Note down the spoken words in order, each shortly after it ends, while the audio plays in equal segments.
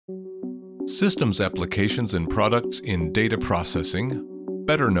Systems Applications and Products in Data Processing,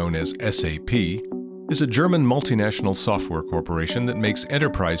 better known as SAP, is a German multinational software corporation that makes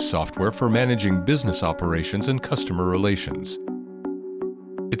enterprise software for managing business operations and customer relations.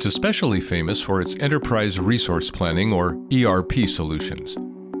 It's especially famous for its enterprise resource planning or ERP solutions.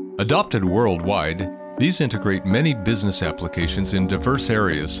 Adopted worldwide, these integrate many business applications in diverse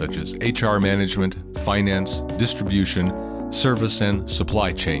areas such as HR management, finance, distribution, service, and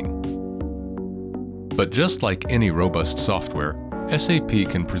supply chain. But just like any robust software, SAP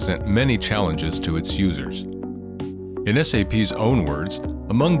can present many challenges to its users. In SAP's own words,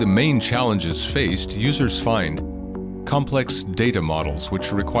 among the main challenges faced, users find complex data models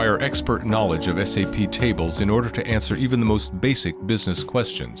which require expert knowledge of SAP tables in order to answer even the most basic business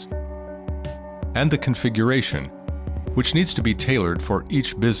questions, and the configuration, which needs to be tailored for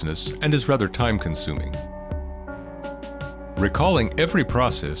each business and is rather time-consuming. Recalling every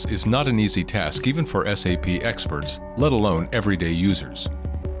process is not an easy task even for SAP experts, let alone everyday users.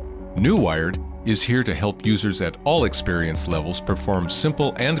 Newired is here to help users at all experience levels perform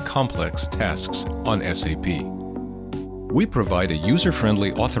simple and complex tasks on SAP. We provide a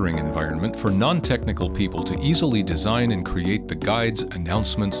user-friendly authoring environment for non-technical people to easily design and create the guides,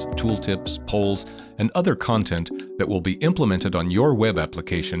 announcements, tooltips, polls, and other content that will be implemented on your web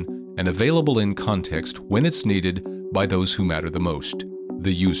application and available in context when it's needed by those who matter the most,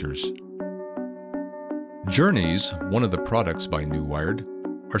 the users. Journeys, one of the products by Newired,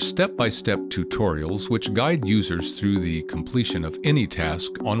 are step-by-step tutorials which guide users through the completion of any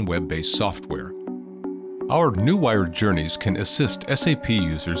task on web-based software. Our Newired journeys can assist SAP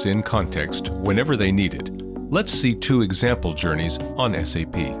users in context whenever they need it. Let's see two example journeys on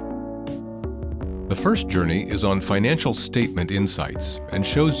SAP. The first journey is on financial statement insights and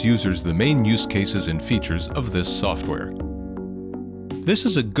shows users the main use cases and features of this software. This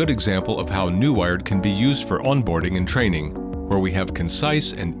is a good example of how Newired can be used for onboarding and training, where we have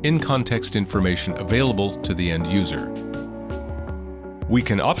concise and in-context information available to the end user. We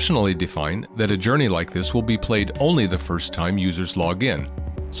can optionally define that a journey like this will be played only the first time users log in,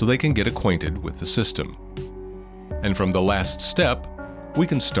 so they can get acquainted with the system. And from the last step, we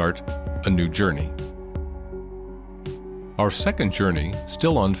can start a new journey. Our second journey,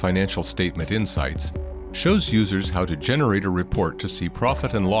 still on financial statement insights, shows users how to generate a report to see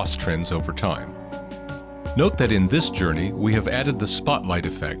profit and loss trends over time. Note that in this journey, we have added the spotlight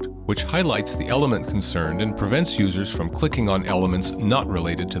effect, which highlights the element concerned and prevents users from clicking on elements not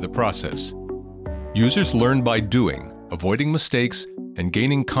related to the process. Users learn by doing, avoiding mistakes, and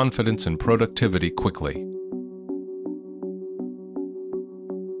gaining confidence and productivity quickly.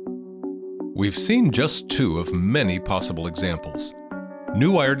 We've seen just two of many possible examples.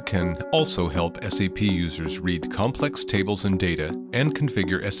 Newired can also help SAP users read complex tables and data and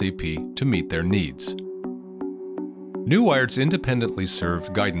configure SAP to meet their needs. Newired's independently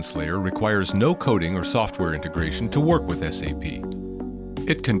served guidance layer requires no coding or software integration to work with SAP.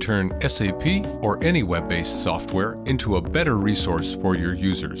 It can turn SAP or any web-based software into a better resource for your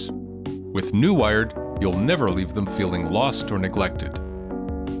users. With Newired, you'll never leave them feeling lost or neglected.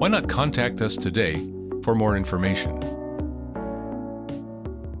 Why not contact us today for more information?